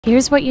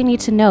Here's what you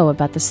need to know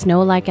about the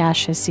Snow Like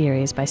Ashes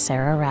series by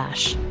Sara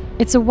Raasch.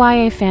 It's a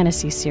YA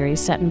fantasy series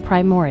set in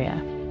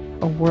Primoria,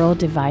 a world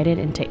divided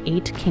into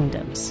 8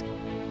 kingdoms.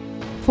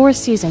 4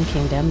 season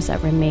kingdoms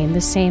that remain the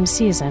same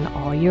season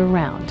all year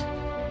round,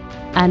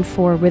 and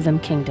 4 rhythm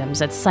kingdoms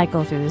that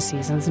cycle through the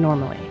seasons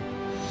normally.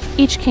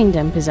 Each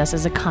kingdom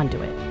possesses a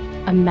conduit,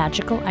 a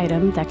magical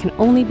item that can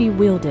only be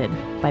wielded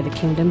by the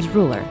kingdom's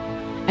ruler,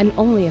 and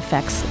only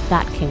affects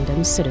that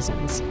kingdom's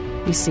citizens.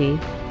 You see,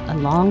 a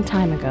long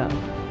time ago,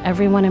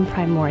 everyone in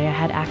Primoria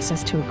had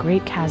access to a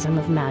great chasm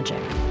of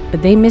magic,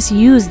 but they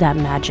misused that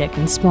magic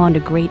and spawned a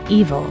great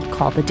evil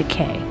called the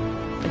Decay.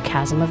 The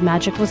chasm of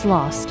magic was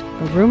lost,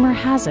 but rumor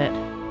has it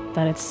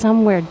that it's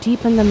somewhere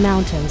deep in the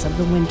mountains of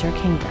the Winter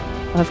Kingdom.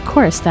 Of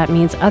course, that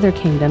means other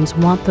kingdoms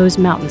want those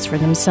mountains for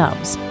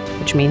themselves,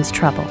 which means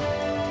trouble.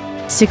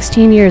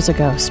 16 years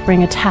ago,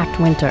 Spring attacked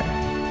Winter,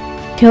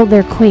 killed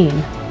their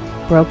queen,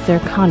 broke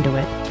their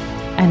conduit,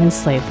 and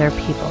enslaved their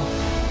people.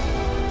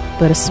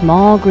 But a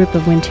small group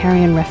of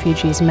Winterian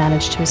refugees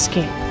managed to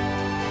escape.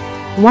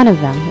 One of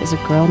them is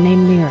a girl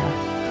named Meira.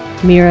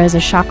 Meira is a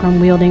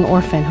chakram-wielding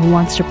orphan who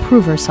wants to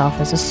prove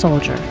herself as a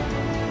soldier.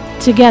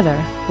 Together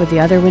with the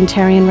other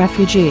Winterian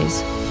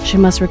refugees, she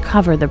must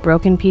recover the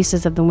broken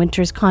pieces of the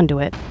Winter's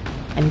conduit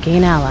and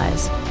gain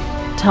allies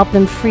to help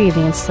them free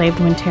the enslaved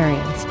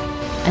Winterians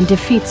and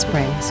defeat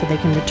Spring so they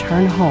can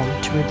return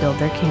home to rebuild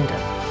their kingdom.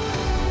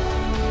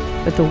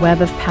 But the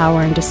web of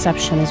power and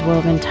deception is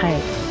woven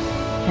tight,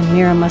 and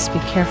Meira must be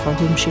careful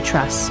whom she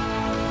trusts.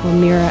 Will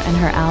Meira and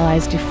her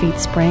allies defeat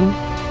Spring?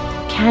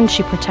 Can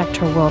she protect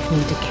her world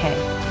from decay?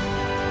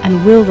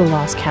 And will the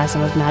lost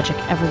chasm of magic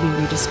ever be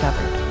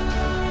rediscovered?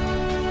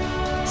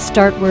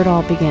 Start where it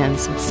all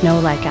begins with Snow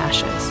Like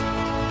Ashes.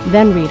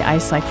 Then read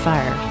Ice Like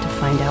Fire to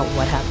find out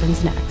what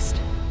happens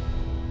next.